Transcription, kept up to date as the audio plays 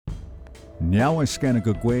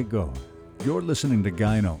Nyawaskanaguego. You're listening to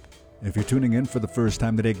Gyno. If you're tuning in for the first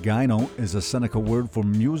time today, Gyno is a Seneca word for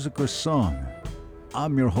music or song.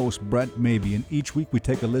 I'm your host, Brett Maybe, and each week we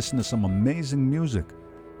take a listen to some amazing music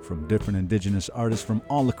from different indigenous artists from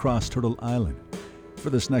all across Turtle Island. For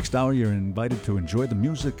this next hour, you're invited to enjoy the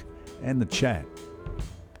music and the chat.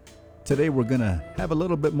 Today we're going to have a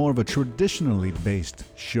little bit more of a traditionally based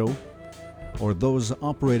show, or those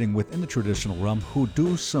operating within the traditional realm who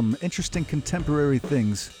do some interesting contemporary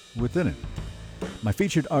things within it. My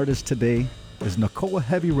featured artist today is Nakoa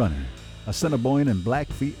Heavy Runner, a Assiniboine and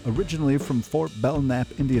Blackfeet, originally from Fort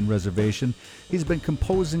Belknap Indian Reservation. He's been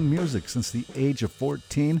composing music since the age of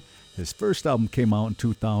 14. His first album came out in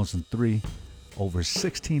 2003. Over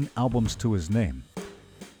 16 albums to his name.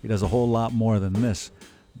 He does a whole lot more than this.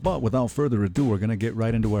 But without further ado, we're going to get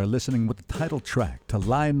right into our listening with the title track, To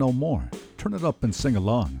Lie No More. Turn it up and sing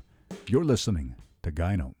along. You're listening to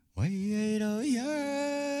Gyno. Way hey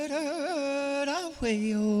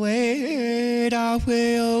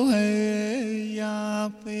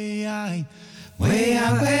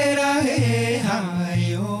hi way hey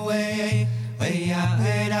hi way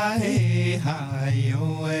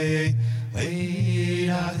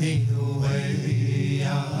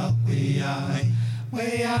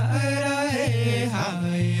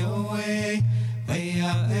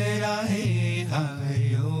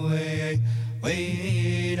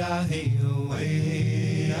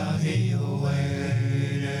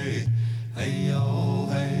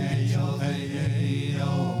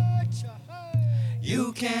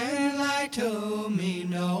You can't lie to me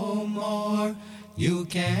no more. You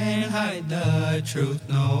can't hide the truth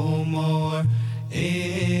no more.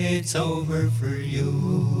 It's over for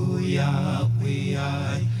you,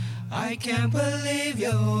 Yahweh. I can't believe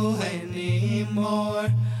you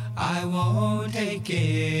anymore. I won't take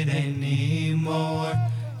it anymore.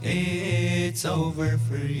 It's over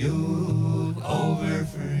for you, over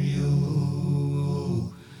for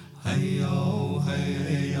you. Hey-yo,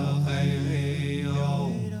 hey-yo, hey-yo.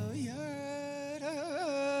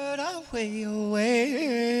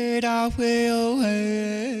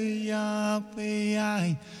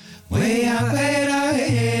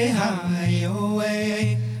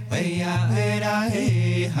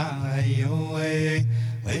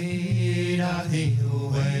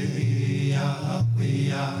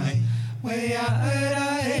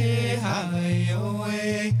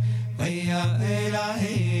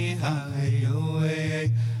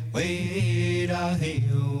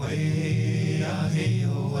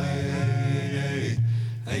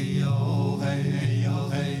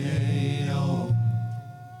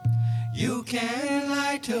 You can't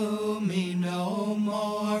lie to me no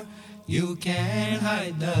more. You can't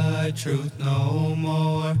hide the truth no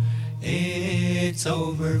more. It's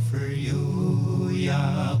over for you,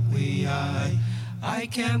 Yahweh. I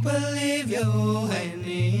can't believe you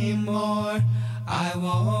anymore. I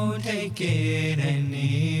won't take it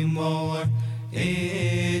anymore.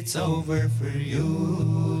 It's over for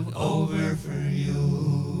you, over for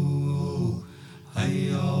you.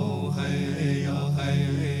 Hey-yo, hey-yo,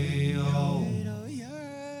 hey-yo.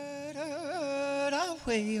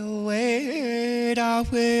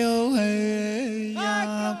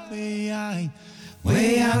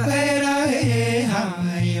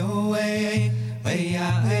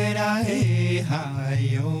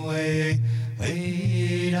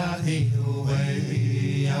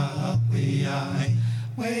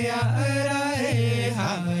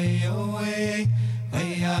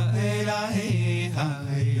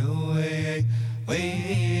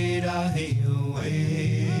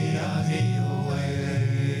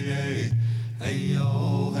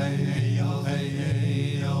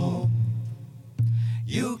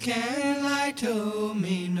 You can't lie to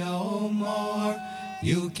me no more.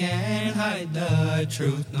 You can't hide the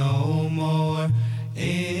truth no more.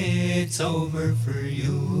 It's over for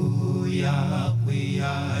you,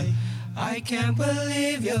 Yahweh. I can't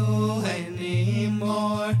believe you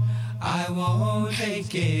anymore. I won't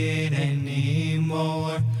take it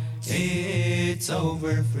anymore. It's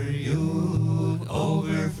over for you,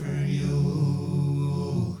 over for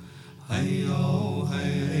you. Hey-yo,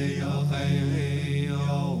 hey-yo,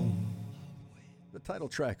 hey-yo. The title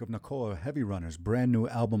track of Nakoa Heavy Runner's brand new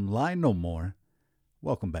album, Lie No More.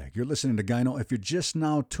 Welcome back. You're listening to Gyno. If you're just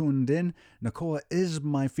now tuned in, Nakoa is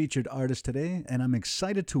my featured artist today, and I'm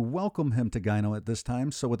excited to welcome him to Gyno at this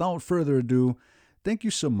time. So without further ado, thank you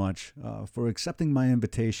so much for accepting my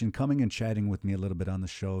invitation, coming and chatting with me a little bit on the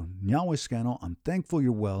show. Nyawaskano, I'm thankful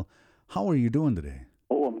you're well. How are you doing today?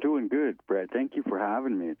 Oh, I'm doing good, Brett. Thank you for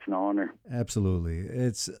having me. It's an honor. Absolutely.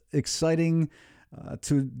 It's exciting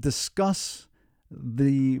to discuss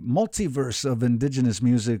the multiverse of indigenous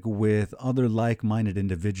music with other like-minded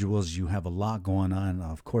individuals. You have a lot going on.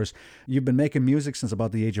 Of course, you've been making music since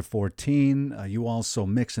about the age of 14. You also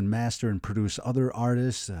mix and master and produce other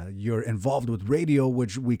artists. You're involved with radio,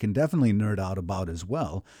 which we can definitely nerd out about as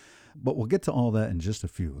well. But we'll get to all that in just a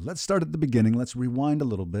few. Let's start at the beginning. Let's rewind a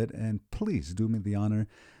little bit, and please do me the honor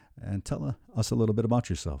and tell us a little bit about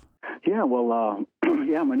yourself. Yeah, well,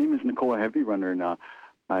 my name is Nicola Heavy Runner, and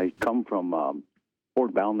I come from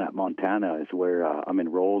Fort Belknap, Montana, is where I'm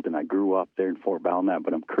enrolled, and I grew up there in Fort Belknap.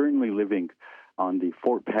 But I'm currently living on the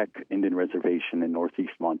Fort Peck Indian Reservation in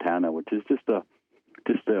northeast Montana, which is just a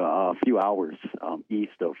few hours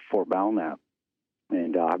east of Fort Belknap.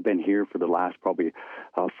 And I've been here for the last probably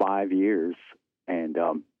 5 years. And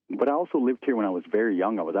but I also lived here when I was very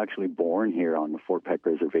young. I was actually born here on the Fort Peck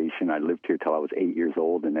Reservation. I lived here till I was 8 years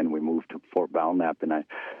old, and then we moved to Fort Belknap, and I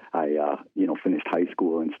finished high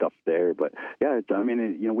school and stuff there. But yeah,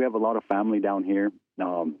 we have a lot of family down here.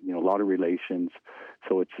 A lot of relations.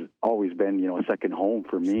 So it's always been a second home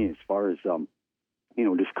for me as far as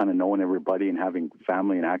just kind of knowing everybody and having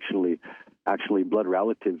family and actually blood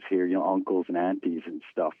relatives here, uncles and aunties and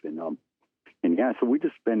stuff. And yeah, so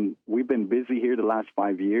we've been busy here the last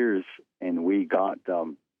 5 years, and we got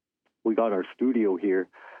our studio here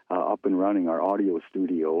up and running, our audio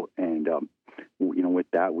studio, and with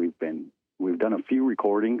that we've done a few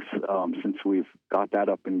recordings since we've got that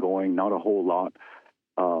up and going. Not a whole lot.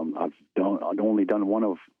 I've only done one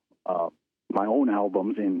of my own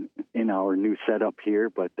albums in our new setup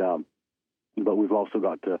here, but we've also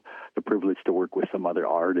got the privilege to work with some other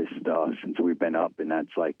artists since we've been up, and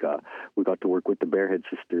that's like we got to work with the Bearhead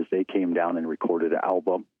Sisters. They came down and recorded an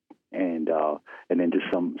album, and then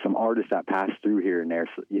just some artists that pass through here and there.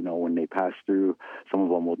 So, when they pass through, some of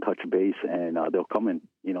them will touch base, and they'll come and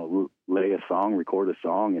lay a song, record a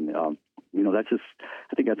song, and that's just,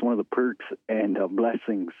 I think that's one of the perks and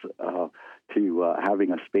blessings to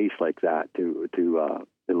having a space like that. It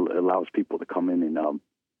allows people to come in and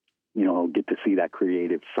get to see that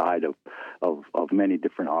creative side of many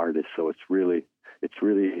different artists. So it's really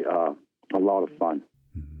a lot of fun.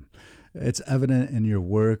 It's evident in your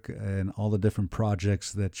work and all the different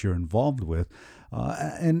projects that you're involved with.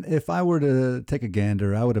 And if I were to take a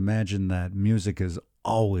gander, I would imagine that music has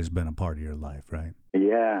always been a part of your life, right?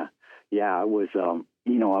 Yeah. I was,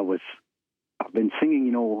 I've been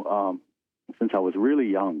singing, since I was really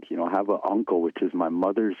young. I have an uncle, which is my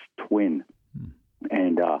mother's twin.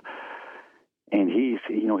 And he's,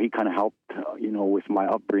 he kind of helped, with my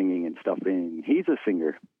upbringing and stuff. And he's a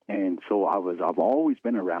singer. And so I've always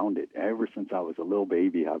been around it ever since I was a little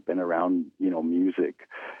baby. I've been around, music.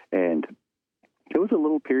 And there was a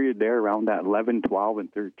little period there around that 11, 12,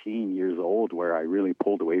 and 13 years old where I really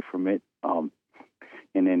pulled away from it.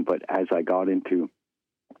 But as I got into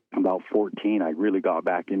about 14, I really got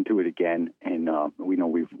back into it again. And,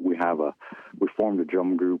 we formed a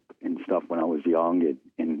drum group and stuff when I was young,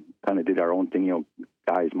 and kind of did our own thing,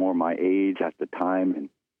 guys more my age at the time.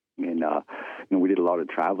 And we did a lot of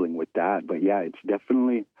traveling with that. But yeah, it's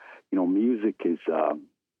definitely, music is,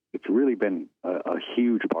 it's really been a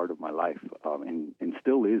huge part of my life, and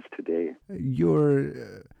still is today. You're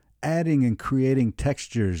adding and creating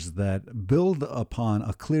textures that build upon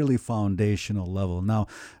a clearly foundational level. Now,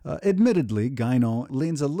 admittedly, Gyno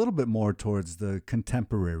leans a little bit more towards the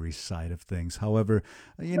contemporary side of things. However,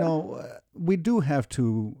 we do have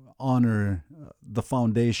to honor the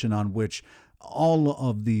foundation on which all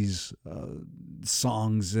of these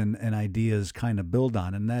songs and ideas kind of build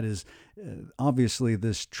on, and that is obviously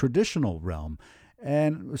this traditional realm.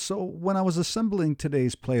 And so when I was assembling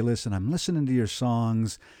today's playlist and I'm listening to your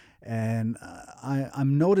songs, and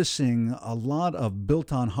I'm noticing a lot of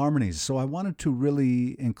built-on harmonies. So I wanted to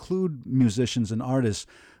really include musicians and artists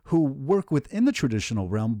who work within the traditional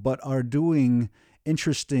realm but are doing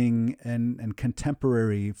interesting and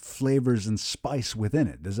contemporary flavors and spice within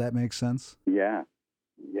it. Does that make sense? Yeah,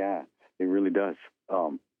 it really does.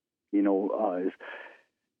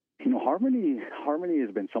 Harmony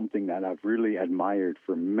has been something that I've really admired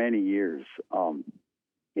for many years.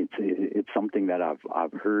 It's something that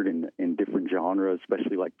I've heard in different genres,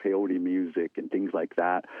 especially like peyote music and things like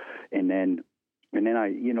that. And then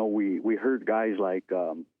we heard guys like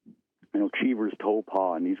Cheever's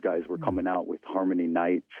Topah, and these guys were coming out with Harmony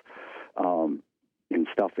Nights and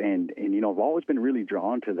stuff. And I've always been really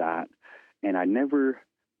drawn to that. And I never,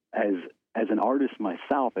 as an artist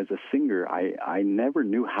myself, as a singer, I never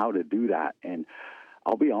knew how to do that. And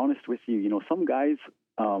I'll be honest with you, some guys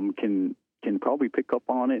can probably pick up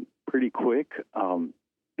on it pretty quick.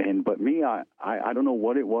 But me, I don't know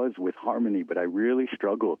what it was with harmony, but I really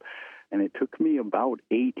struggled and it took me about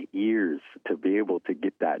 8 years to be able to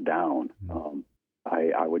get that down.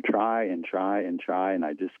 I would try and try and try, and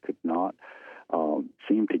I just could not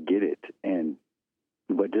seem to get it.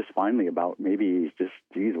 But just finally, about maybe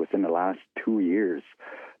within the last 2 years,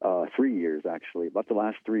 3 years actually, about the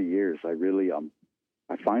last 3 years, I really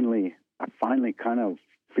I finally kind of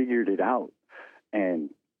figured it out, and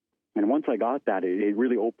once I got that, it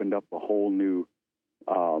really opened up a whole new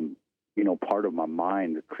part of my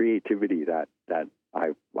mind, the creativity that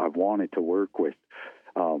I've wanted to work with.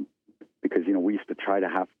 Because, we used to try to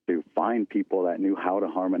have to find people that knew how to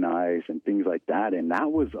harmonize and things like that. And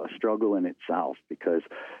that was a struggle in itself because,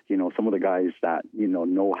 some of the guys that,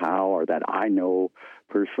 know how, or that I know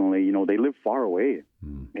personally, they live far away.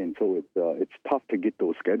 And so it's tough to get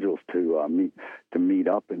those schedules to meet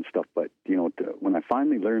up and stuff. But, when I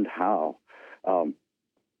finally learned how,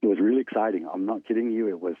 it was really exciting. I'm not kidding you.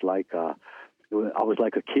 It was like, I was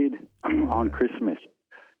like a kid on Christmas.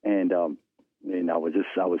 And I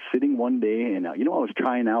was sitting one day, and I was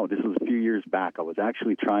trying out. This was a few years back. I was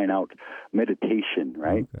actually trying out meditation,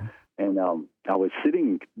 right? Okay. And I was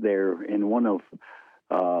sitting there in one of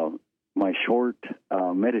my short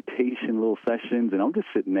meditation little sessions, and I'm just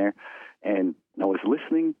sitting there, and I was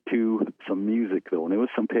listening to some music though, and it was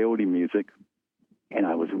some peyote music, and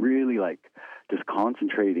I was really just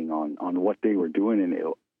concentrating on what they were doing, and it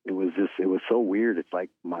was so weird. It's like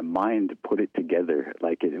my mind put it together.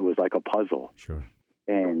 Like it was like a puzzle. Sure.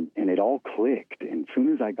 And it all clicked. And as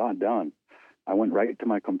soon as I got done, I went right to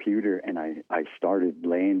my computer and I started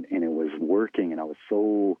laying, and it was working. And I was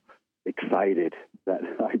so excited that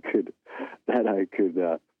I could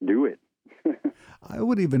do it. I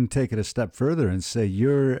would even take it a step further and say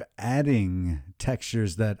you're adding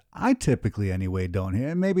textures that I typically anyway don't hear.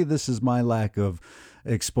 And maybe this is my lack of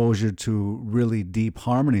exposure to really deep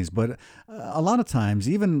harmonies, but a lot of times,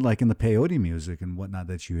 even like in the peyote music and whatnot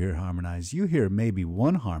that you hear harmonized, you hear maybe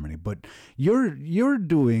one harmony, but you're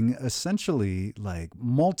doing essentially like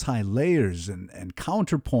multi-layers and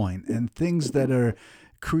counterpoint and things that are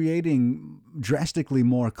creating drastically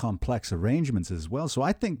more complex arrangements as well. So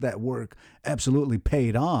I think that work absolutely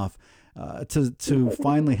paid off to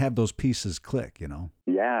finally have those pieces click,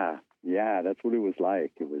 Yeah, that's what it was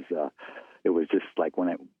like. It was just like when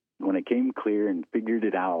it came clear and figured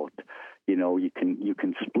it out, you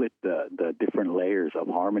can split the different layers of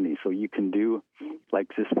harmony. So you can do, like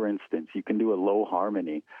this, for instance, you can do a low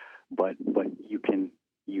harmony, but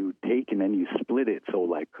you take and then you split it. So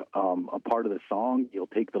like a part of the song, you'll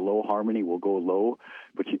take the low harmony, will go low,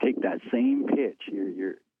 but you take that same pitch,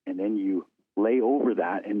 and then you lay over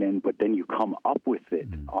that, but then you come up with it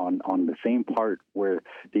on the same part where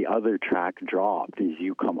the other track dropped. Is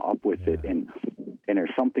you come up with it, and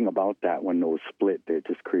there's something about that when those split, they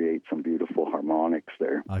just create some beautiful harmonics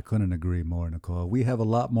there. I couldn't agree more, Nicole. We have a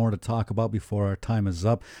lot more to talk about before our time is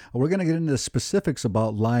up. We're going to get into the specifics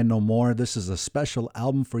about Lie No More. This is a special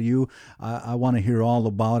album for you. I want to hear all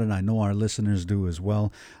about it. I know our listeners do as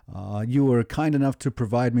well. You were kind enough to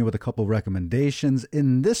provide me with a couple recommendations.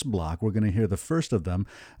 In this block, we're going to hear the first of them.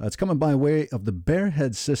 It's coming by way of the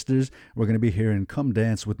Barehead Sisters. We're going to be hearing Come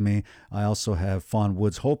Dance With Me. I also have Fawn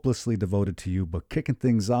Wood's Hopelessly Devoted to You, but kicking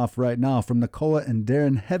things off right now from Nicoa and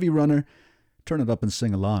Darren Heavy Runner. Turn it up and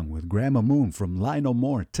sing along with Grandma Moon from Lie No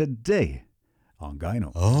More today on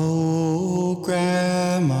Gyno. Oh,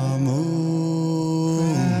 Grandma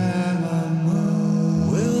Moon, Grandma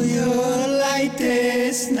Moon, will you light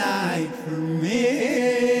this night for me?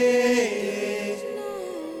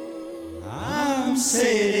 I'm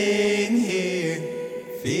sitting here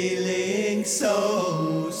feeling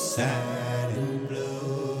so sad and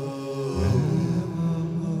blue.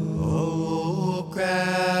 Oh,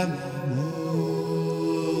 Grandma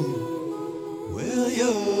Moon, will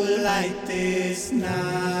you light this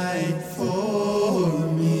night for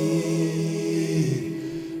me?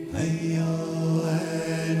 Hey-yo,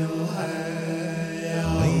 hey-yo, hey-yo,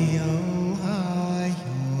 hey-yo, hey-yo,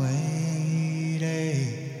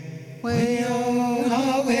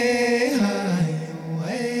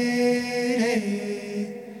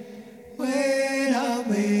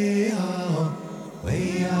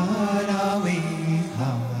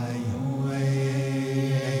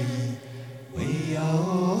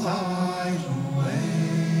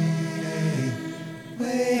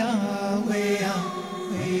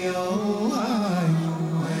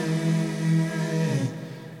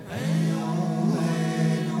 hey-yo,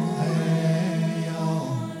 hey-yo, hey-yo,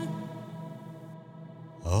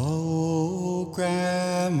 oh,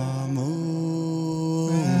 Grandma Moon,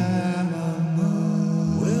 Grandma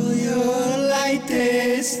Moon, will you light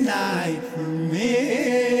this night for me?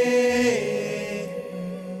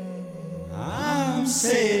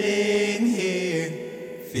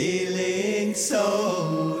 feeling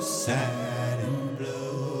so sad and blue.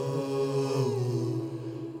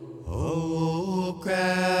 Oh,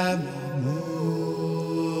 Grandma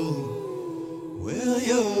Moon, will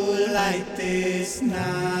you light this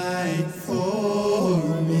night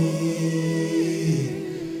for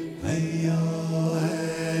me? Hey-yo,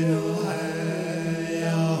 hey-yo,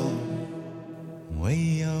 hey-yo.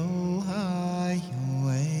 Way-yo, hi-yo,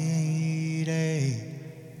 way-day.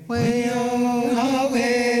 Way-yo,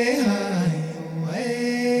 hi-way, hi-yo,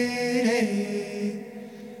 way-day.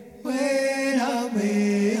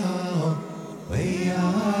 Way-da-way, hi-yo,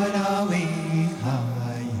 way-da-way,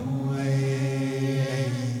 hi-yo,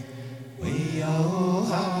 way-day. Way-yo,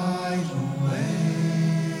 hi-yo,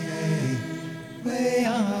 way-day.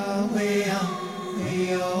 Way-ya, way-ya,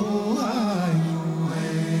 way-yo, hi-yo,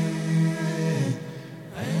 way-day.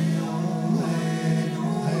 Hey-yo, hey-yo,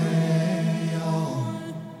 hey-yo.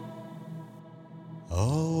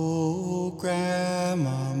 Oh,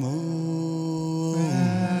 Grandma Moon,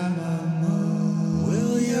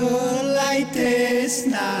 will you light this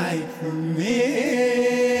night for me?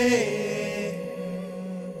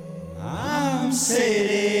 I'm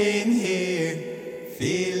sitting here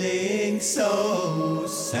feeling so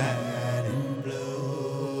sad and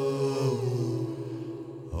blue.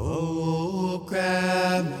 Oh,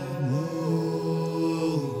 Grandma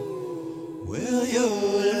Moon, will you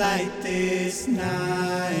light this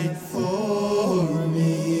night for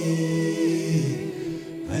me?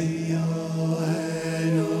 Hey-yo,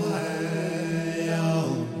 hey-yo,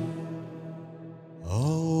 hey-yo.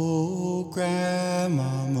 Oh,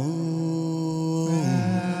 Grandma Moon,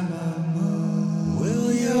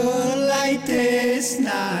 will you light this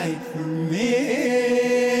night for me?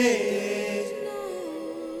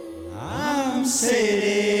 I'm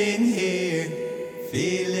sitting here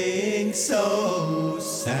feeling so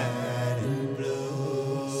sad and blue.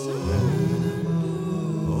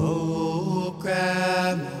 Oh,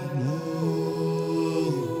 Grandma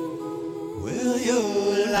Moon, will you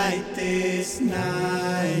light this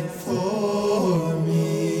night for me?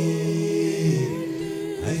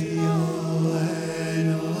 Hey-yo,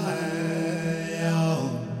 hey-yo, hey-yo.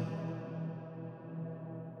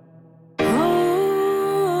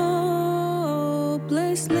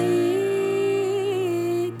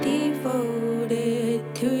 Hopelessly devoted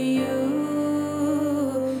to you.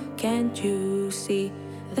 Can't you see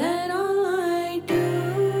that all I do,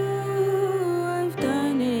 I've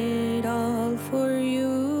done it all for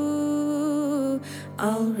you.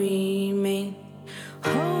 I'll remain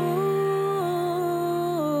hopelessly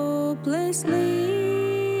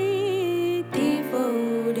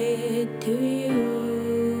devoted to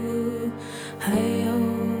you. Hey-yo,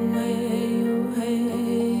 hey-yo,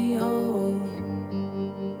 hey-yo.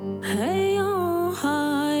 Hey-yo,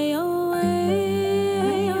 hi-yo,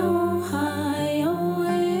 hey-yo, hi-yo,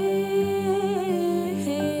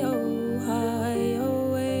 hey-yo, hi-yo,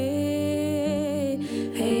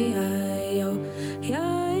 hey-yo, hi-yo,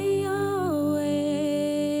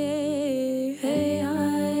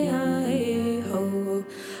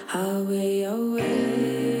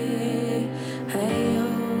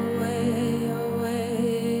 hey-yo,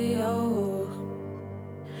 hi-yo,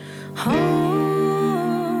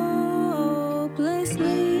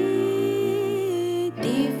 hopelessly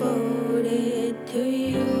devoted to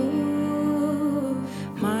you.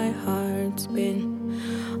 My heart's been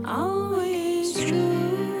always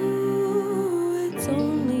true. It's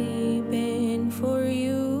only been for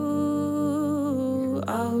you.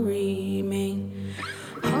 I'll remain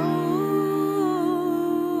hopelessly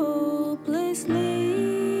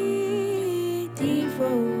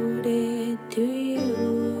devoted to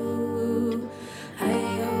you.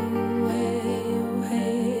 Hey-yo, hey-yo,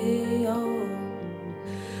 hey-yo.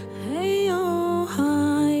 Hey-yo,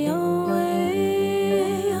 hi-yo,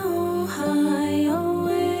 hey-yo, hi-yo,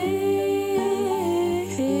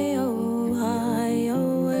 hey-yo, hi-yo,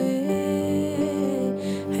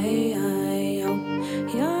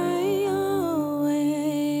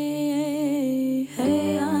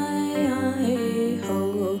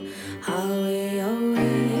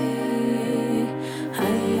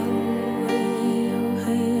 hey-yo,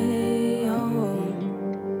 hi-yo,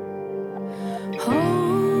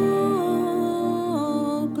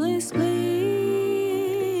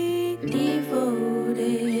 hopelessly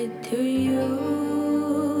devoted to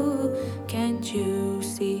you. Can't you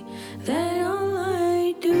see that all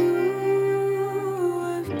I do,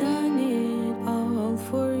 I've done it all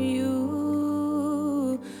for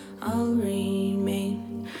you. I'll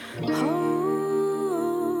remain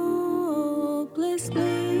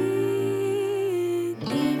hopelessly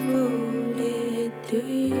devoted to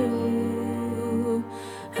you.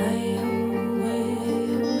 I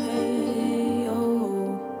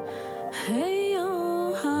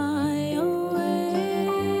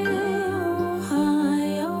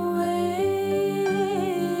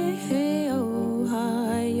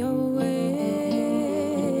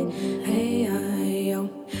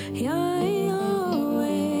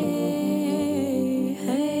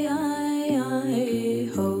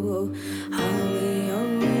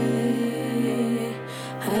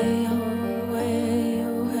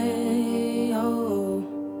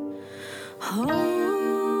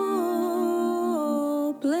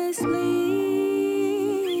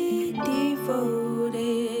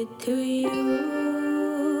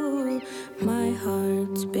My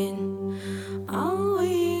heart's been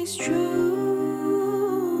always true.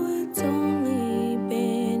 It's only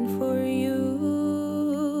been for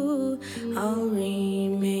you. I'll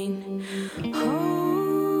remain hopelessly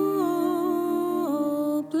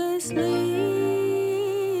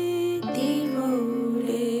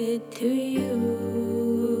devoted to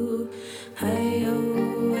you. Hey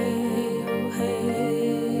oh, hey oh,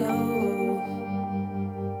 hey oh.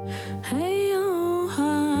 Hey oh,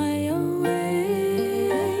 hi oh,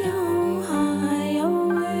 hey oh, hi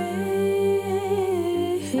oh,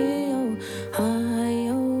 hey oh, hi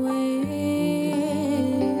oh,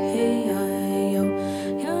 hey oh,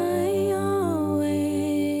 hi oh,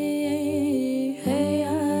 hey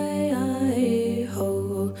I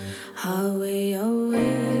ho, hi oh,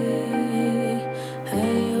 hey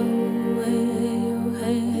oh,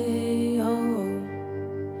 hey oh.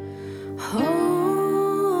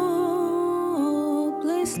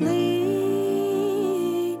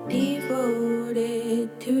 Hopelessly devoted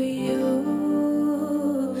to you.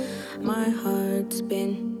 My heart's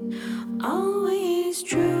been always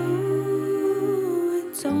true.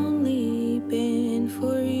 It's only been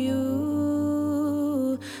for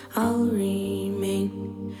you. I'll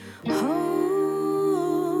remain hopelessly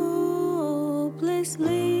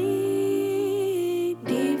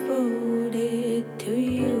devoted to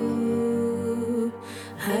you.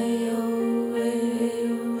 Hey oh, hey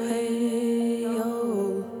oh, hey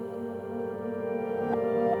oh.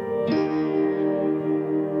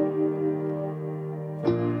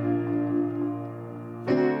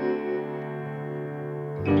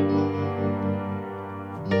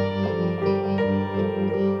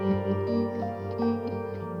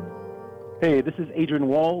 Hey, this is Adrian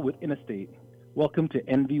Wall with Interstate. Welcome to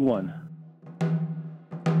NV1.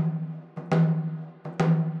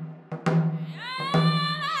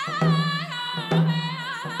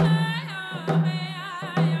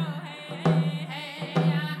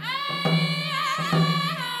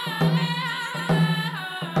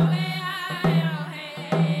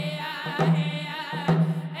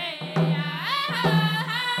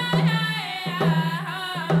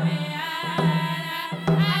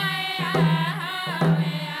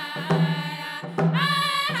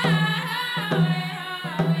 Ah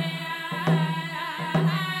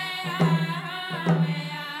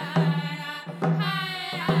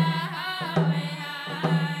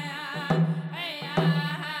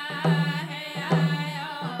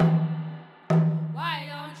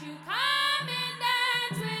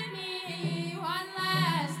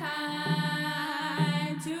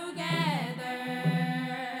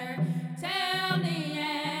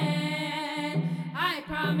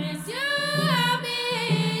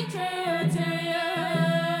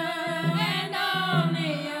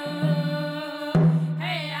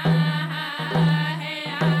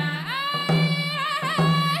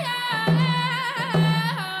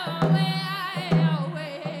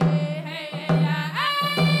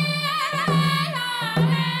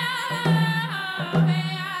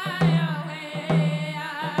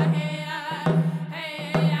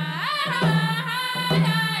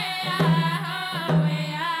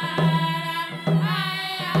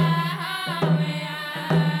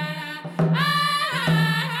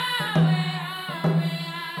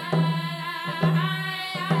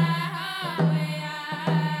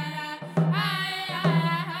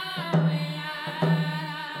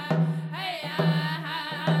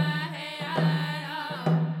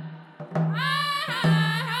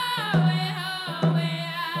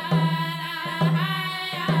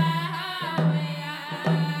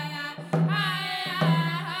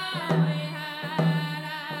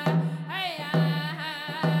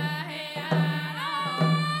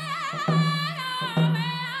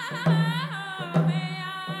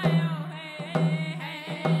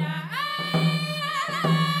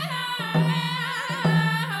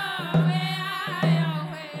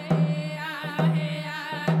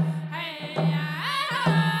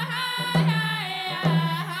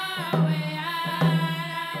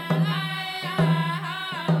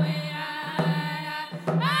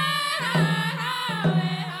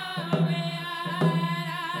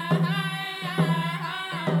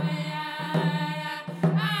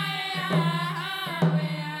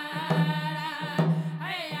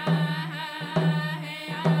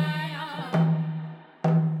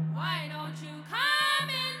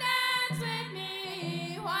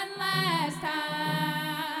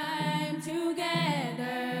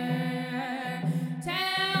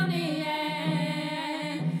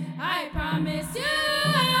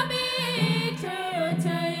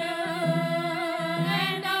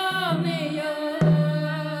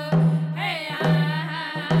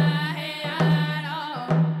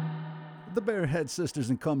the Barehead Sisters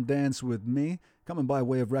and Come Dance With Me, coming by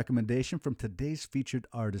way of recommendation from today's featured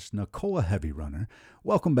artist, Nakoa Heavy Runner.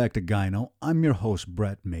 Welcome back to Gyno. I'm your host,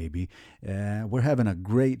 Brett Maybe. We're having a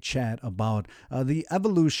great chat about the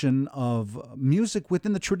evolution of music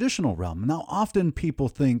within the traditional realm. Now, often people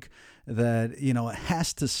think that, it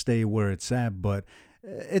has to stay where it's at, but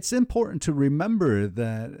it's important to remember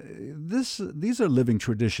that these are living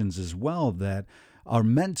traditions as well that are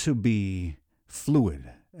meant to be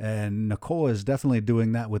fluid. And Nakoa is definitely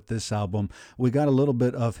doing that with this album. We got a little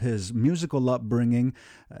bit of his musical upbringing.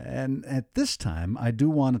 And at this time, I do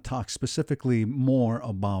want to talk specifically more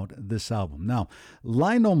about this album. Now,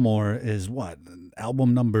 Lie No More is what?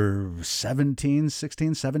 Album number 17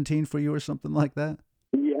 for you or something like that?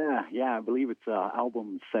 Yeah, I believe it's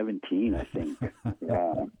album 17, I think.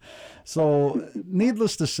 Yeah. So,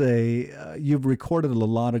 needless to say, you've recorded a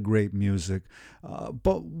lot of great music,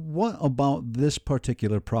 but what about this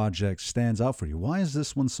particular project stands out for you? Why is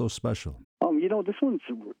this one so special? This one's,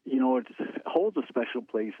 it holds a special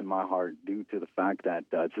place in my heart due to the fact that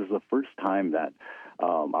this is the first time that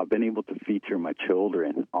I've been able to feature my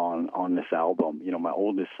children on this album. My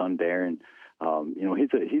oldest son, Darren,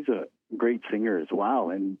 he's a great singer as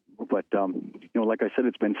well. But like I said,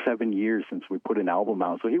 it's been 7 years since we put an album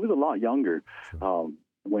out. So he was a lot younger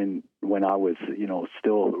when I was,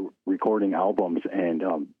 still recording albums. And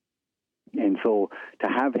so to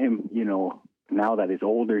have him, now that he's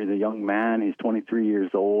older, he's a young man, he's 23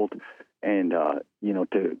 years old. And,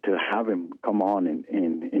 to have him come on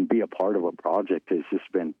and be a part of a project has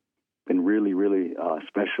just been really, really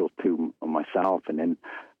special to myself. And then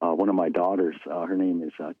one of my daughters, her name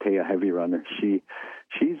is Taya Heavy Runner.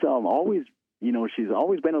 She's always, she's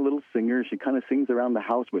always been a little singer. She kind of sings around the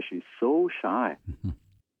house, but she's so shy. Mm-hmm.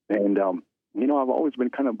 And, I've always been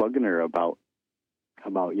kind of bugging her about,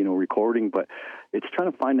 recording, but it's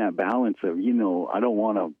trying to find that balance of, I don't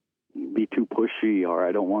want to be too pushy, or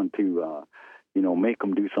I don't want to, make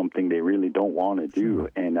them do something they really don't want to do.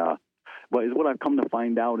 And, but what I've come to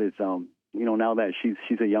find out is, now that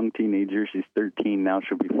she's a young teenager, she's 13 now,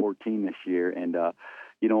 she'll be 14 this year. And,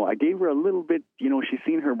 I gave her a little bit, she's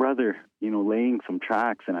seen her brother, laying some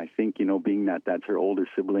tracks. And I think, being that that's her older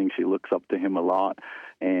sibling, she looks up to him a lot.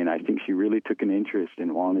 And I think she really took an interest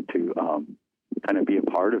and wanted to kind of be a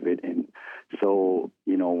part of it. And so,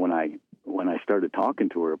 when I started talking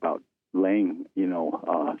to her about laying,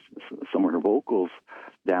 some of her vocals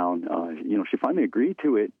down, she finally agreed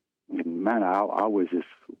to it. And man, I was just,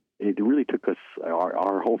 it really took us,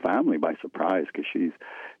 our whole family by surprise, because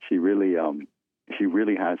she really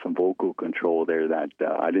has some vocal control there that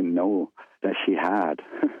I didn't know that she had.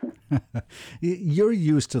 You're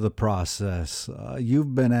used to the process.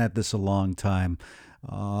 You've been at this a long time.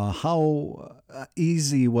 How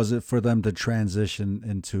easy was it for them to transition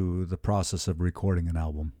into the process of recording an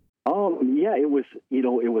album? Yeah, it was.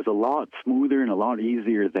 It was a lot smoother and a lot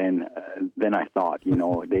easier than I thought.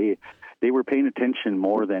 They were paying attention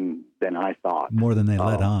more than I thought. More than they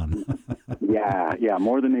let on. yeah,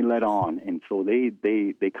 more than they let on, and so they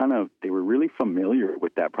were really familiar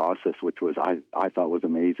with that process, which was I thought was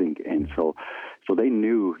amazing, and so they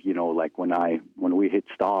knew, like when we hit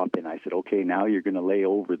stop and I said, okay, now you're going to lay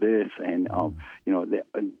over this, and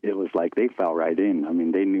it was like they fell right in. I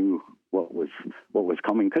mean, they knew what was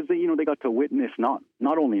coming, because they got to witness not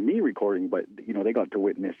only me recording, but they got to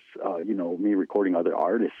witness me recording other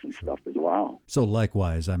artists and stuff as well. So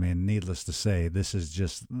likewise, I mean, needless to say, this is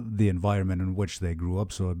just the environment in which they grew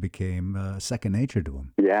up, so it became second nature to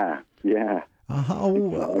them. Yeah.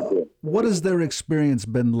 What has their experience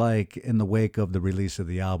been like in the wake of the release of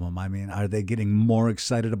the album? I mean, are they getting more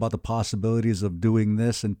excited about the possibilities of doing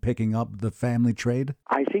this and picking up the family trade?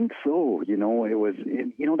 I think so. It was,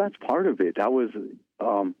 that's part of it. That was, it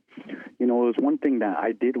was one thing that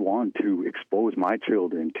I did want to expose my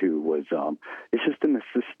children to was, it's just in the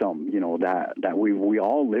system, that we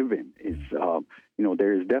all live in is,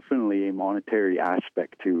 there's definitely a monetary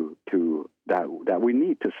aspect to that we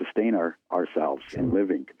need to sustain ourselves in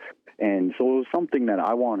living. And so it was something that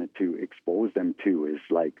I wanted to expose them to is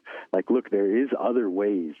like, look, there is other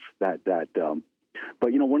ways that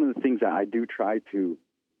but one of the things that I do try to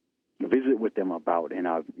visit with them about, and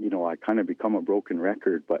I kind of become a broken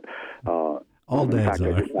record, but all dads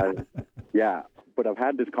are. Yeah, but I've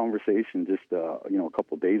had this conversation just a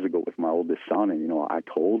couple of days ago with my oldest son, and I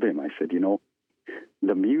told him, I said,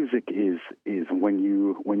 the music is when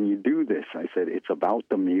you do this, I said, it's about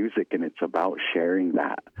the music and it's about sharing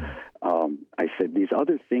that. I said, these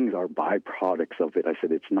other things are byproducts of it. I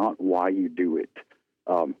said, it's not why you do it.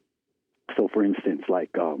 So for instance,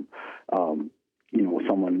 like,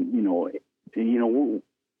 someone,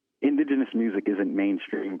 indigenous music isn't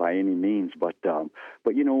mainstream by any means, but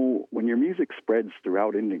you know, when your music spreads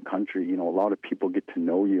throughout Indian country, you know, a lot of people get to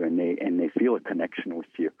know you and they feel a connection with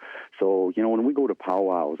you. So, you know, when we go to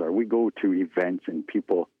powwows or we go to events and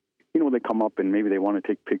people, you know, they come up and maybe they want to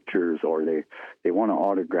take pictures or they want to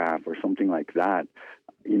autograph or something like that.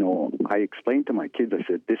 You know, I explained to my kids, I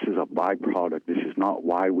said, this is a byproduct. This is not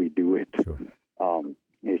why we do it. Sure.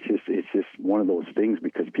 It's just one of those things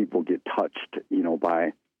because people get touched, you know,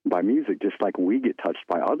 by music, just like we get touched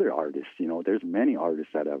by other artists. You know, there's many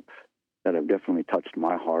artists that have definitely touched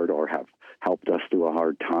my heart or have helped us through a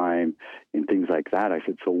hard time and things like that. I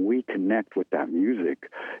said, so we connect with that music.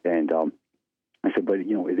 And I said, but,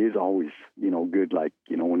 you know, it is always, you know, good, like,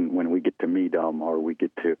 you know, when we get to meet them or we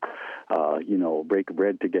get to, you know, break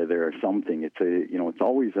bread together or something, it's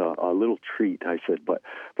always a little treat. I said, but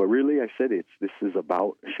really, I said, this is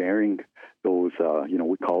about sharing those, you know,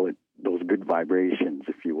 we call it those good vibrations,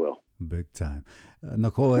 if you will. Big time.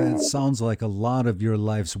 Nicole, it sounds like a lot of your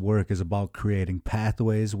life's work is about creating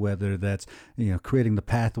pathways, whether that's, you know, creating the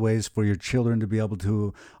pathways for your children to be able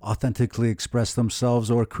to authentically express themselves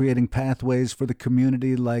or creating pathways for the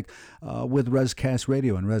community like with Rescast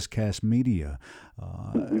Radio and Rescast Media.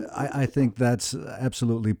 I think that's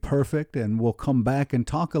absolutely perfect, and we'll come back and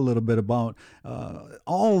talk a little bit about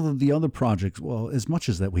all of the other projects, well, as much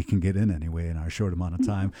as that we can get in anyway in our short amount of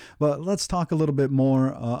time. But let's talk a little bit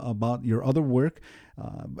more about your other work.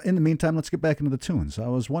 In the meantime, let's get back into the tunes. I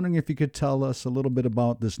was wondering if you could tell us a little bit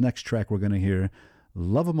about this next track we're going to hear,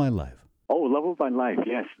 Love of My Life. Oh, Love of My Life,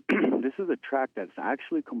 yes. This is a track that's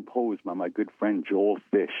actually composed by my good friend Joel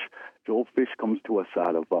Fish. Joel Fish comes to us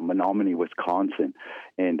out of Menominee, Wisconsin,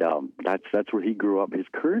 and that's where he grew up. He's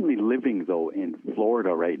currently living, though, in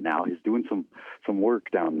Florida right now. He's doing some work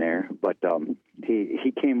down there, but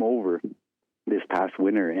he came over this past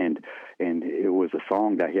winter, and it was a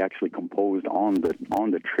song that he actually composed on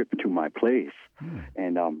the trip to my place,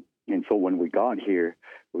 and so when we got here,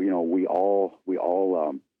 you know, we all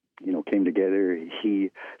you know, came together.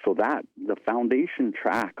 The foundation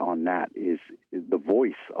track on that is the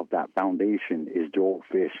voice of that foundation is Joel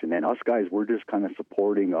Fish, and then us guys, we're just kind of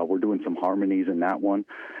supporting. We're doing some harmonies in that one,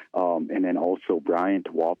 and then also Bryant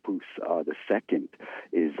Wapus the second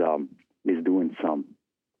is doing some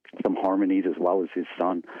harmonies as well as his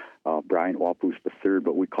son, Bryant Wapus the third,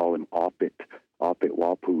 but we call him Oppet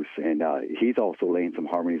Wapus, and he's also laying some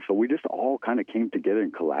harmonies. So we just all kind of came together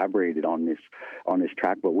and collaborated on this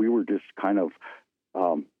track, but we were just kind of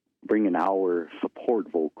bringing our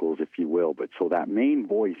support vocals, if you will. But so that main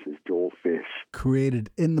voice is Joel Fish. Created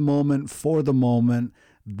in the moment, for the moment.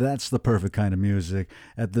 That's the perfect kind of music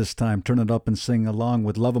at this time. Turn it up and sing along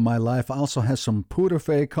with Love of My Life. I also have some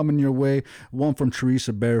Pooterfay coming your way, one from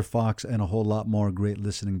Teresa Bear Fox, and a whole lot more great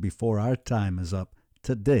listening before our time is up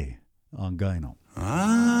today on Gyno.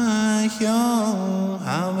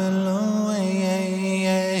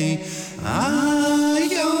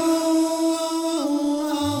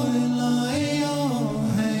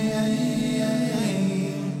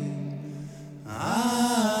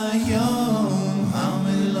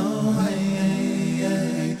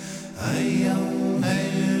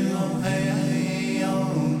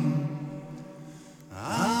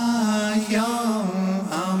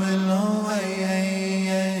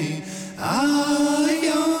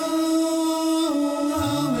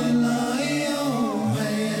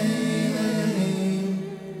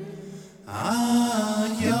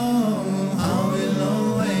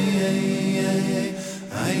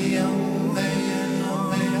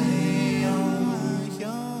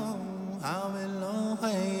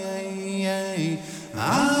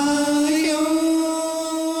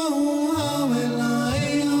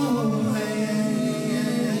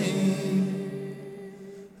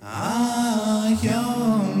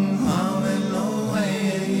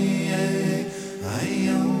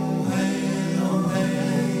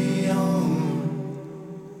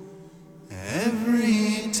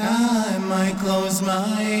 Close my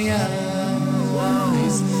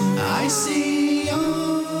eyes, I see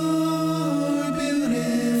your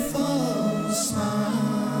beautiful smile.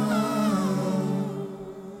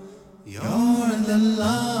 You're the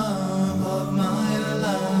love of my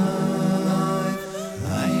life.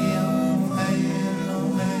 I am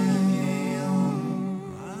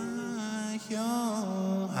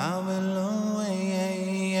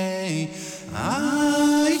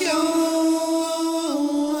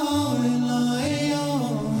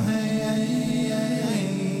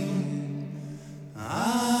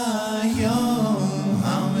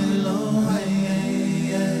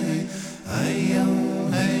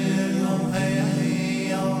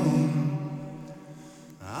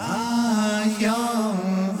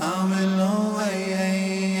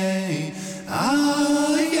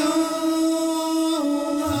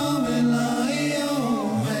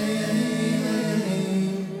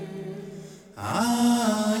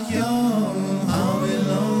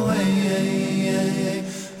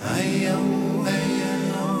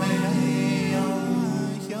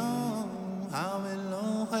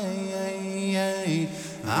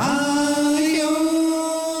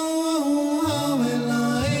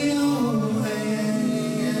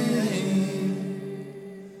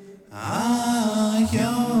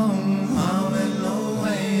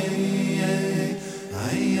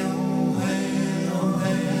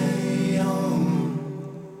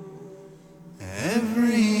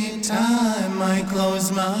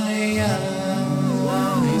close my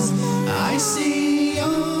eyes, I see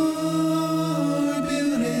your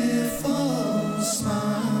beautiful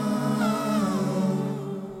smile.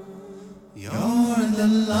 You're the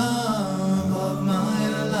love of my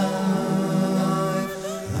life.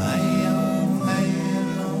 Hey-oh,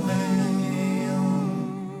 hey-oh, hey-oh.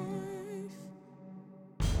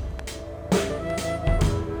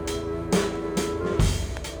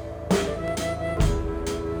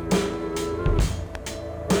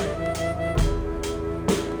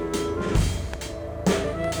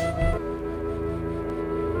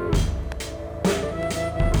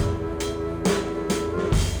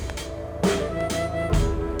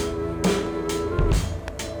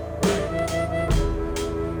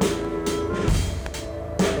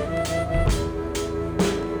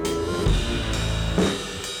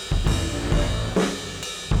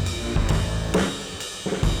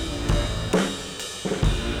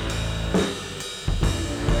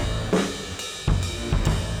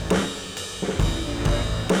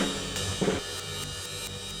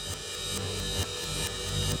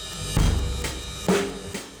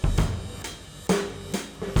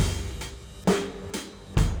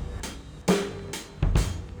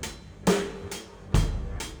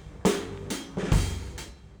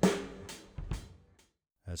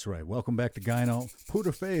 That's right. Welcome back to Gyno.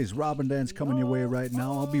 Pooter Phase, Robin Dance coming your way right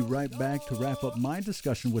now. I'll be right back to wrap up my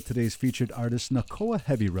discussion with today's featured artist, Nakoa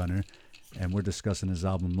Heavy Runner, and we're discussing his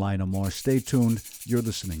album, Lie No More. Stay tuned. You're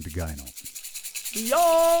listening to Gyno. Yo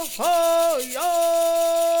ho yo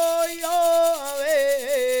yo ave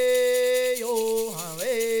yo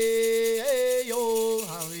ave yo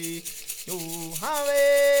ave yo ave yo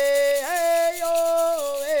ave yo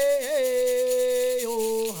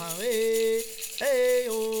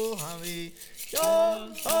ave yo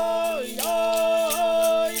ho yo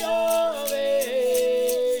yo ave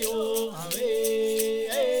yo ave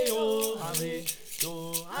yo ave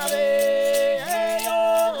yo ave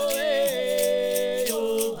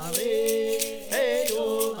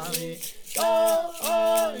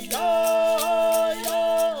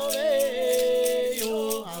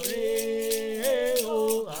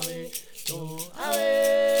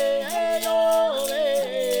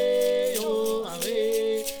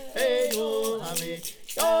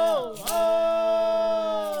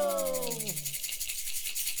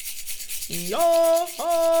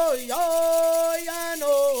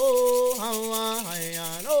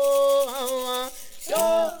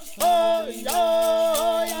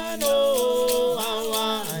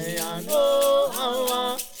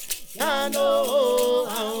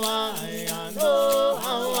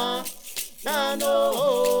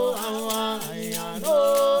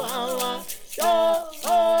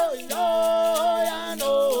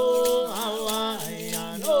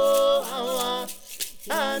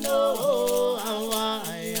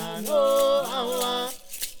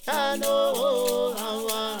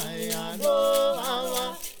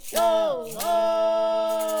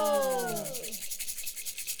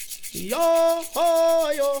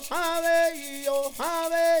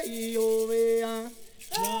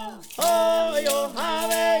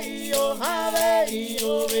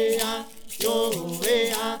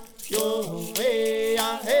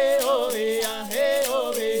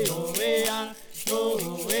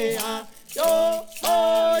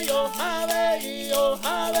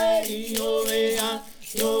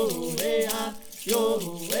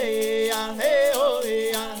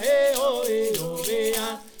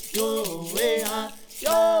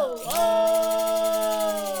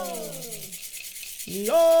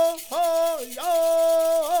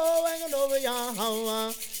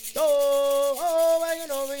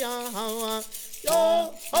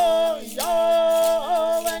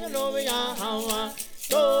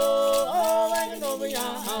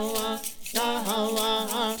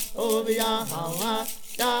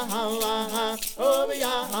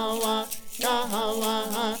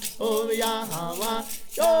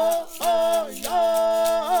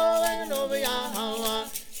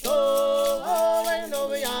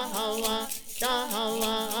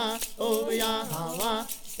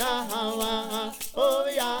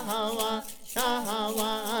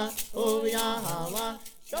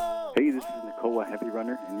Hey, this is Nakoa Heavy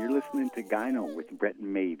Runner, and you're listening to Gyno with Brett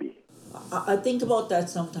and Maybe. I think about that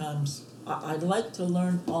sometimes. I'd like to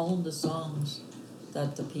learn all the songs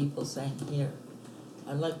that the people sang here.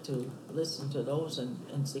 I'd like to listen to those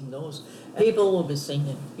and sing those. People will be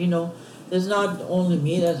singing, you know. There's not only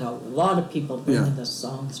me, there's a lot of people bringing the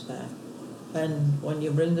songs back. And when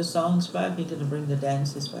you bring the songs back, you're going to bring the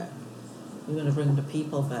dances back. You're going to bring the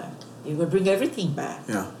people back. You're going to bring everything back.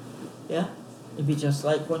 Yeah. Yeah? It'd be just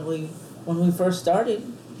like when we first started,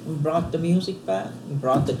 We brought the music back. We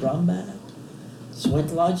brought the drum back.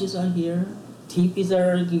 Sweat lodges are here. Teepees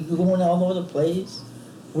are going all over the place.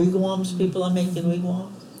 Wigwams, people are making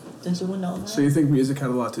wigwams. They're doing all that. So you think music had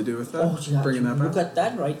a lot to do with that? Oh, yeah, Bringing that you back? got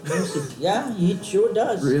that right. Music, yeah, it sure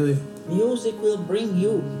does. Really? Music will bring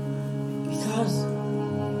you, because,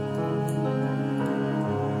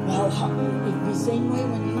 well, it's the same way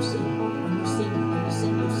when you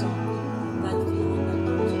sing your song, that feeling that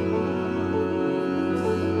comes in.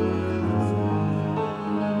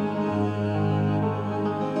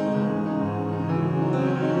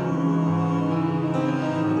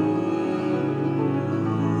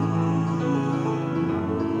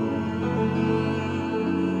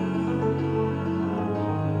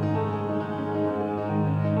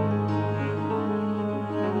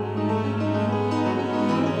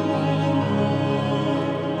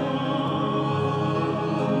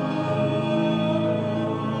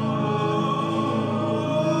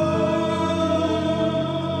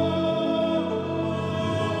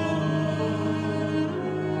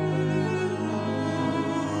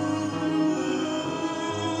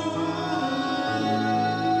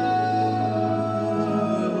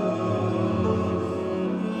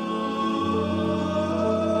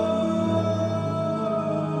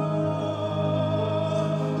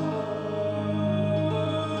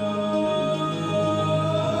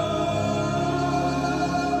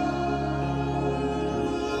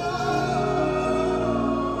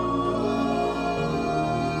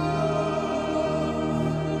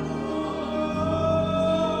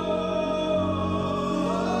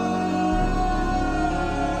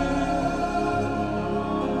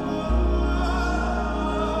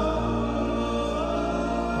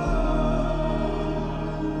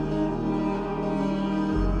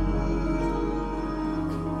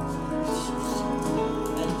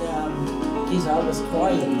 He's always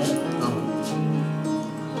quiet then.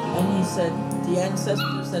 And he said, the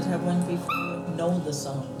ancestors that have went before know the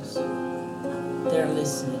songs. They're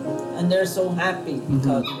listening. And they're so happy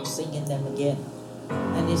because we're singing them again.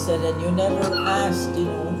 And he said, and you never asked,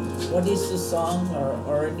 what is the song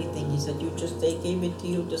or anything. He said, they gave it to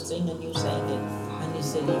you to sing and you sang it. And he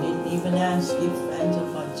said, you didn't even ask if fans or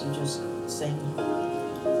much, you just sang.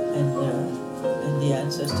 And the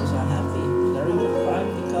ancestors are happy. They're even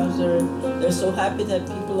crying because they're so happy that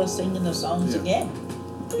people are singing the songs again,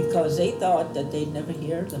 because they thought that they'd never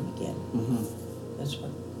hear them again. That's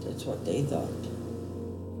what they thought.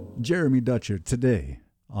 Jeremy Dutcher today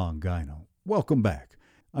on Gyno. Welcome back.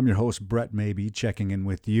 I'm your host, Brett Maybe, checking in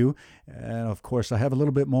with you. And of course, I have a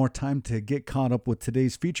little bit more time to get caught up with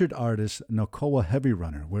today's featured artist, Nakoa Heavy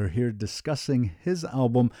Runner. We're here discussing his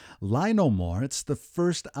album, Lie No More. It's the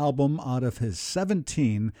first album out of his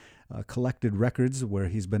 17 collected records where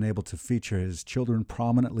he's been able to feature his children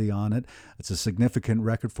prominently on it. It's a significant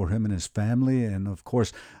record for him and his family. And of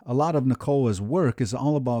course, a lot of Nakoa's work is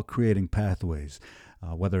all about creating pathways.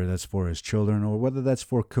 Whether that's for his children or whether that's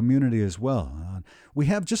for community as well. We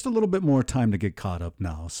have just a little bit more time to get caught up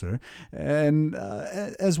now, sir. And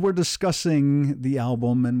as we're discussing the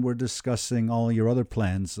album and we're discussing all your other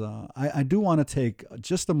plans, I do want to take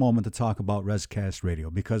just a moment to talk about Rescast Radio,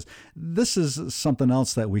 because this is something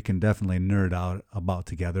else that we can definitely nerd out about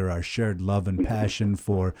together, our shared love and passion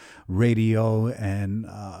for radio. And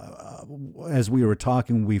as we were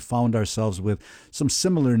talking, we found ourselves with some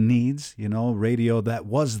similar needs, radio that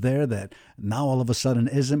was there that now all of a sudden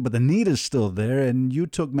isn't, but the need is still there. And you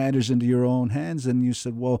took matters into your own hands and you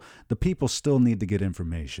said, well, the people still need to get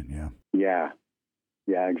information. Yeah,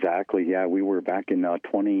 exactly. Yeah, we were back in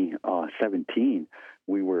 2017.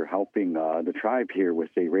 We were helping the tribe here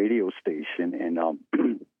with a radio station. And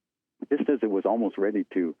just as it was almost ready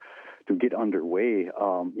to get underway,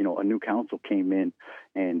 a new council came in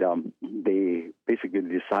and they basically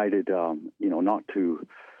decided, not to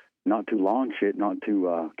launch it, not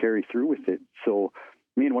to carry through with it. So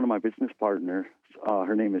me and one of my business partners,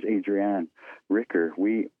 her name is Adrienne Ricker,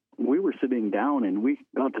 we were sitting down and we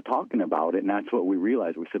got to talking about it, and that's what we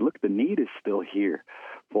realized. We said, look, the need is still here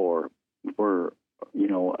for a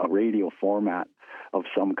radio format of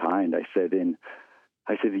some kind. I said,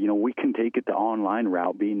 we can take it the online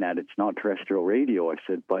route, being that it's not terrestrial radio. I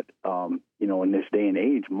said, but, in this day and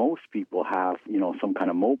age, most people have, some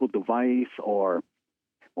kind of mobile device or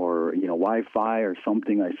Wi-Fi or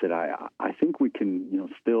something. I said, I think we can,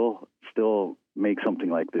 still make something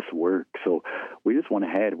like this work. So we just went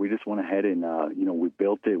ahead and, we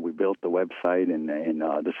built it. We built the website and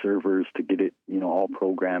the servers to get it, all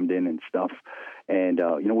programmed in and stuff. And,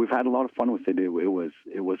 we've had a lot of fun with it.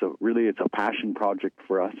 It's a passion project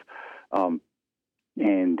for us. And,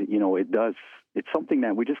 it does, it's something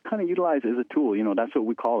that we just kind of utilize as a tool. That's what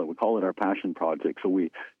we call it. We call it our passion project. So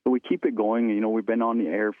we keep it going. We've been on the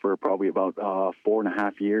air for probably about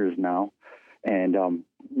 4.5 years now. And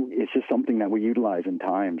it's just something that we utilize in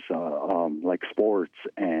times like sports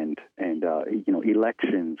and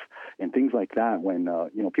elections and things like that. When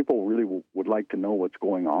people really would like to know what's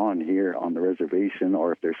going on here on the reservation,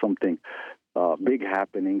 or if there's something big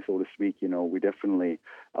happening, so to speak. We definitely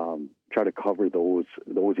try to cover those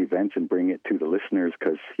events and bring it to the listeners,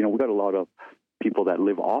 because we got a lot of people that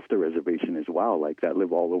live off the reservation as well, like that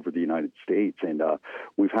live all over the United States, and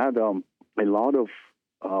we've had a lot of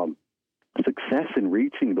success in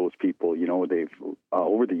reaching those people. They've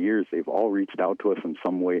over the years, they've all reached out to us in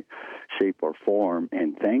some way, shape, or form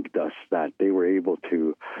and thanked us that they were able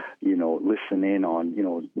to, listen in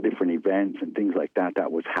on, different events and things like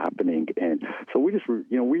that was happening. And so we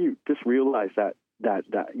just realized that that's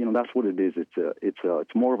what it is.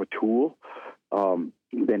 It's more of a tool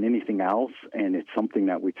than anything else, and it's something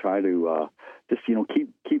that we try to just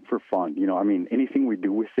keep for fun. Anything we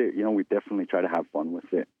do with it, we definitely try to have fun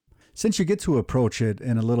with it. Since you get to approach it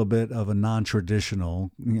in a little bit of a non-traditional,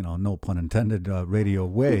 no pun intended, radio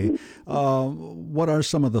way, what are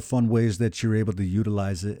some of the fun ways that you're able to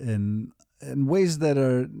utilize it in ways that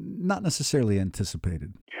are not necessarily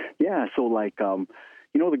anticipated? Yeah, so like,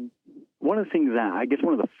 one of the things that I guess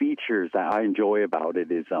one of the features that I enjoy about it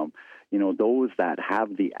is, those that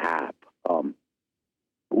have the app,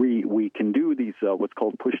 we can do these what's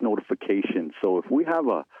called push notifications. So if we have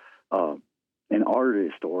an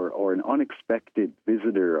artist or an unexpected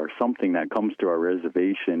visitor or something that comes to our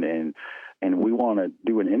reservation and we want to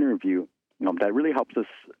do an interview, that really helps us.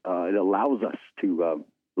 It allows us to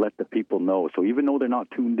let the people know. So even though they're not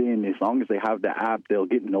tuned in, as long as they have the app, they'll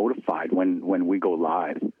get notified when we go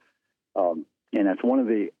live. And that's one of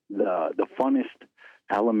the funnest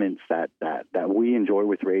elements that we enjoy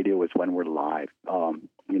with radio is when we're live.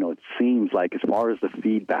 It seems like, as far as the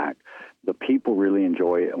feedback, the people really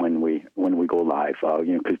enjoy it when we go live.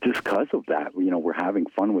 Because of that, we're having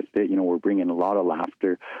fun with it. We're bringing a lot of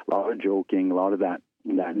laughter, a lot of joking, a lot of that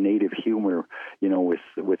native humor,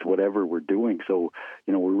 with whatever we're doing. So,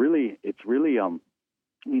 it's really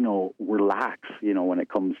relax, when it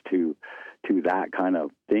comes to that kind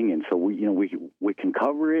of thing. And so we can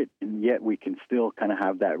cover it, and yet we can still kind of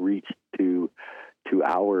have that reach to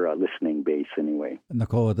our listening base anyway.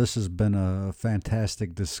 Nicola, this has been a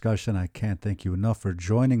fantastic discussion. I can't thank you enough for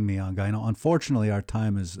joining me on Gyno. Unfortunately, our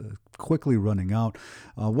time is quickly running out.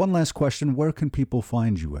 One last question. Where can people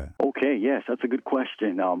find you at? Okay, yes, that's a good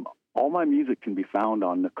question. All my music can be found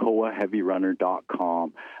on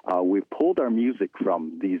NicoaHeavyRunner.com. We've pulled our music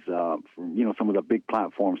from these, some of the big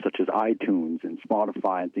platforms such as iTunes and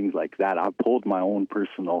Spotify and things like that. I've pulled my own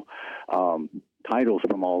personal titles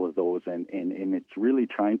from all of those, and it's really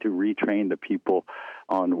trying to retrain the people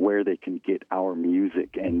on where they can get our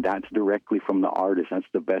music, and that's directly from the artist. That's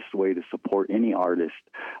the best way to support any artist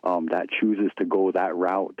that chooses to go that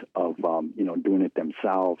route of doing it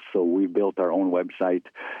themselves. So we built our own website,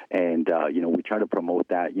 and we try to promote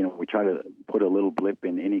that. We try to put a little blip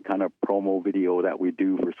in any kind of promo video that we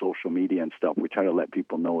do for social media and stuff. We try to let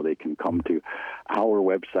people know they can come to our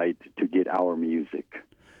website to get our music.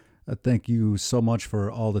 Thank you so much for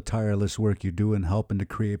all the tireless work you do in helping to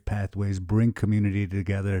create pathways, bring community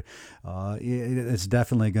together. It's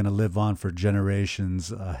definitely going to live on for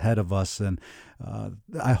generations ahead of us, and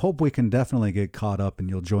I hope we can definitely get caught up, and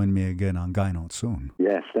you'll join me again on Gyno soon.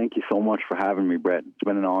 Yes, thank you so much for having me, Brett. It's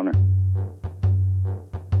been an honor.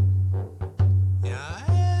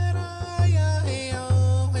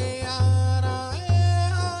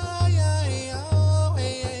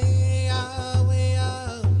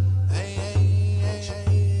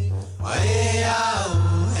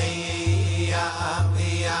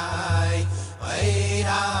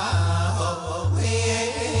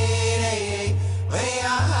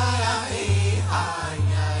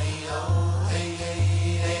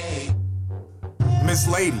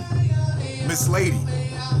 Miss Lady,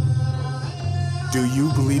 do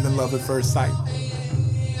you believe in love at first sight?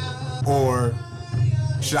 Or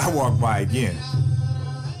should I walk by again?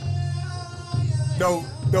 No,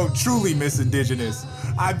 truly, Miss Indigenous,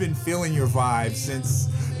 I've been feeling your vibe since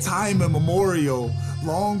time immemorial,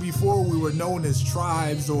 long before we were known as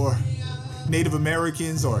tribes or Native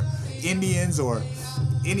Americans or Indians or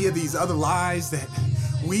any of these other lies that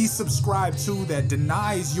we subscribe to that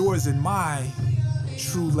denies yours and my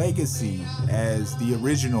true legacy as the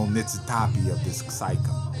original Niitsitapi of this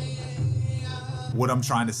cycle. What I'm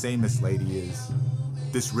trying to say, Miss Lady, is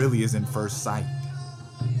this really isn't first sight.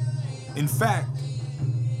 In fact,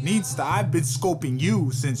 Neensta, I've been scoping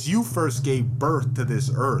you since you first gave birth to this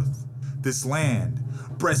earth, this land.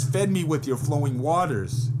 Breastfed me with your flowing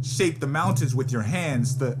waters, shaped the mountains with your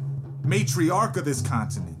hands, the matriarch of this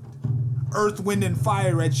continent. Earth, wind, and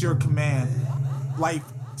fire at your command. Life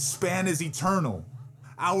span is eternal.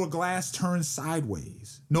 Hourglass turns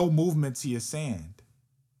sideways. No movement to your sand.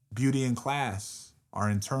 Beauty and class are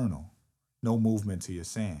internal. No movement to your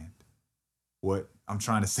sand. What I'm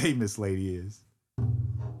trying to say, Miss Lady, is,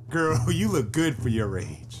 girl, you look good for your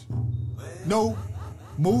age. No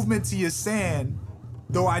movement to your sand,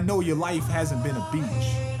 though I know your life hasn't been a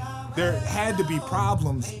beach. There had to be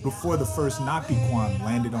problems before the first Napiquan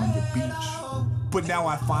landed on your beach. But now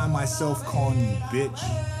I find myself calling you bitch.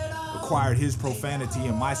 Acquired his profanity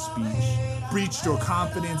in my speech. Breached your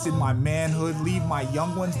confidence in my manhood. Leave my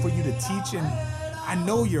young ones for you to teach. And I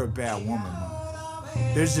know you're a bad woman, man.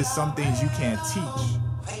 There's just some things you can't teach.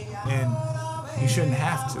 And you shouldn't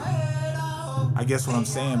have to. I guess what I'm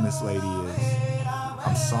saying, Miss Lady, is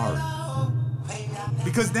I'm sorry.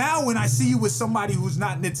 Because now when I see you with somebody who's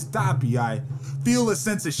not Nitsudapi, I feel a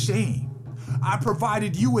sense of shame. I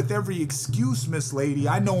provided you with every excuse, Miss Lady.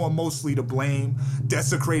 I know I'm mostly to blame.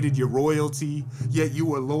 Desecrated your royalty, yet you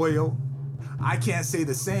were loyal. I can't say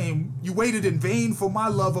the same. You waited in vain for my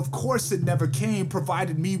love, of course it never came.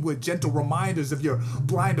 Provided me with gentle reminders of your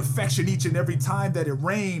blind affection each and every time that it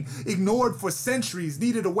rained. Ignored for centuries,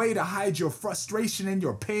 needed a way to hide your frustration and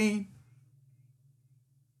your pain.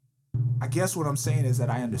 I guess what I'm saying is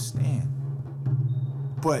that I understand.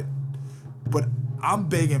 But I'm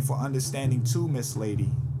begging for understanding too, Miss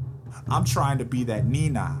Lady. I'm trying to be that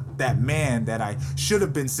Nina, that man that I should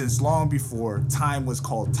have been since long before time was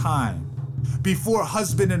called time. Before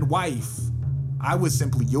husband and wife, I was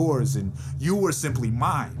simply yours and you were simply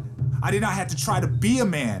mine. I did not have to try to be a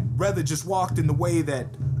man, rather just walked in the way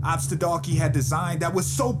that Abstadaki had designed that was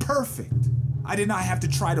so perfect. I did not have to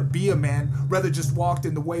try to be a man, rather just walked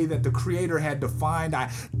in the way that the Creator had defined. I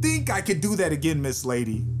think I could do that again, Miss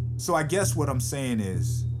Lady. So I guess what I'm saying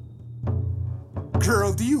is,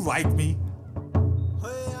 girl, do you like me?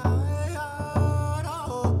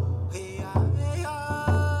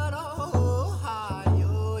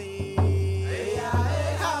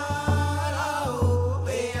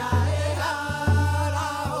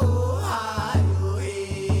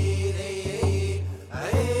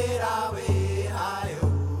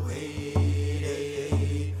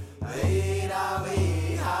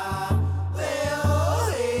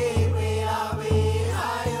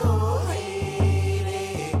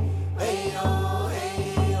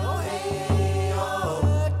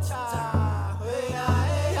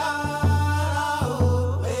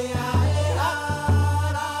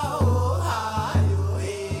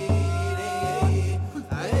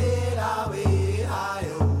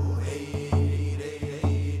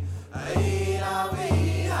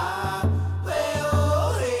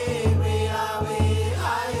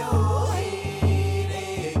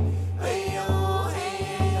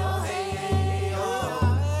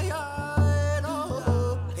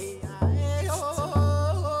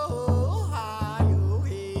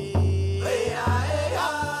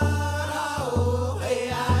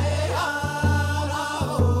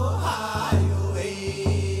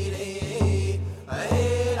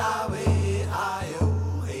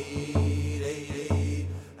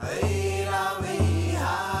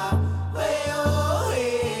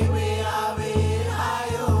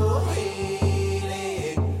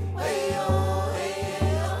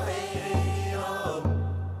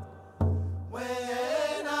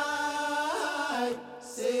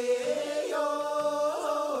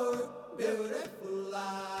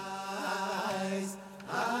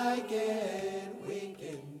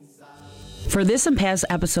 For this and past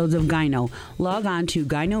episodes of Gyno, log on to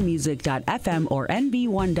gynomusic.fm or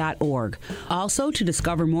nb1.org. Also, to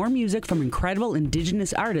discover more music from incredible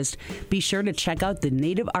indigenous artists, be sure to check out the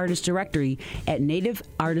Native Artist Directory at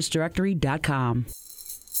nativeartistdirectory.com.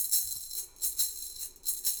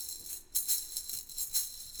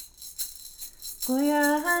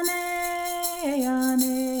 Goyahane,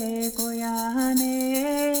 yane, goyahane,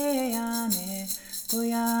 yane,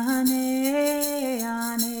 goyahane,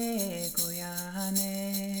 yane,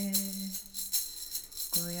 goyahane,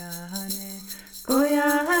 goyahane,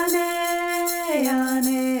 goyahane,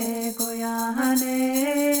 yane, goyahane,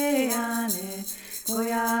 yane,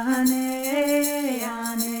 goyahane,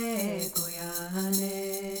 yane, goyahane,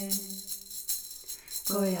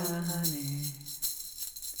 goyahane.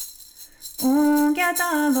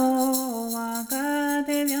 Ungyatalo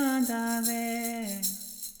wakate vyandave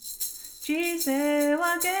Jise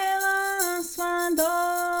wakelan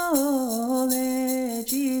swandole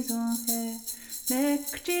Jison he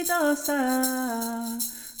nek 지도사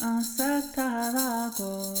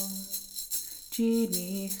사타라고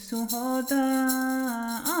지니 수호다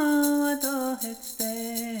와도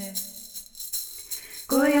했대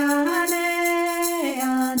고야하네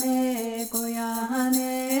안에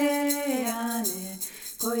고야하네 안에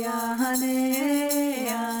고야하네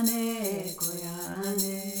안에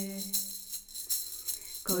고야하네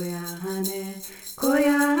고야하네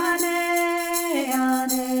고야하네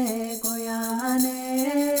안에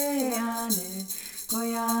고야하네 안에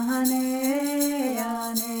고야하네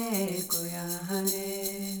안에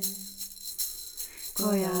고야하네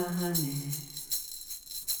고야하네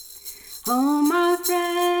Oh my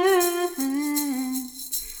friend,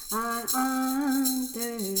 I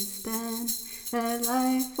understand that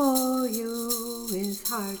life for you is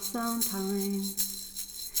hard sometimes.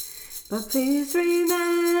 But please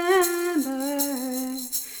remember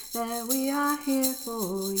that we are here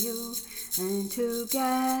for you, and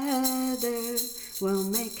together we'll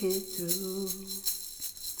make it through.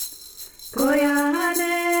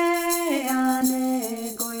 고야하네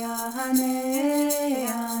안에 고야하네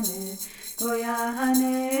안에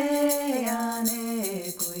고야하네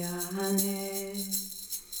안에 고야하네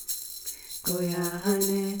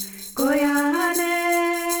고야하네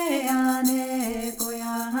고야하네 안에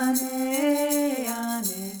고야하네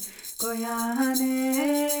안에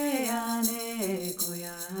고야하네 안에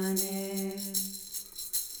고야하네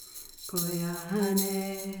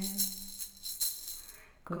고야하네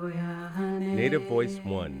고야하네 Native Voice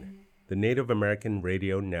One, the Native American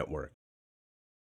Radio Network.